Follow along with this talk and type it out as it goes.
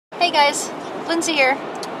Hey guys, Lindsay here.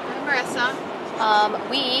 I'm Marissa.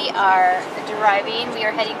 We are driving. We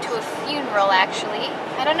are heading to a funeral, actually.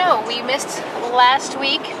 I don't know, we missed last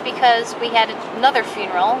week because we had another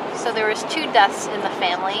funeral, so there was 2 deaths in the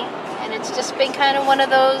family, and it's just been kind of one of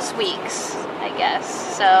those weeks, I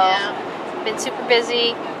guess. So, Yeah. been super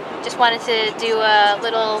busy. Just wanted to do a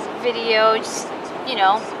little video, just, you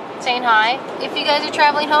know, saying hi. If you guys are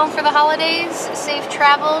traveling home for the holidays, safe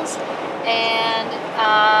travels, and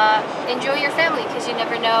enjoy your family, because you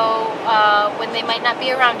never know when they might not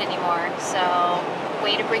be around anymore. So,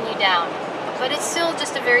 way to bring you down. But it's still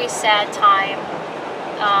just a very sad time.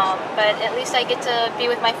 But at least I get to be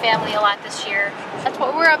with my family a lot this year. That's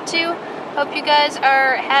what we're up to. Hope you guys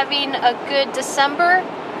are having a good December,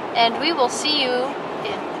 and we will see you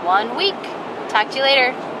in 1 week. Talk to you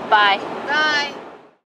later. Bye. Bye.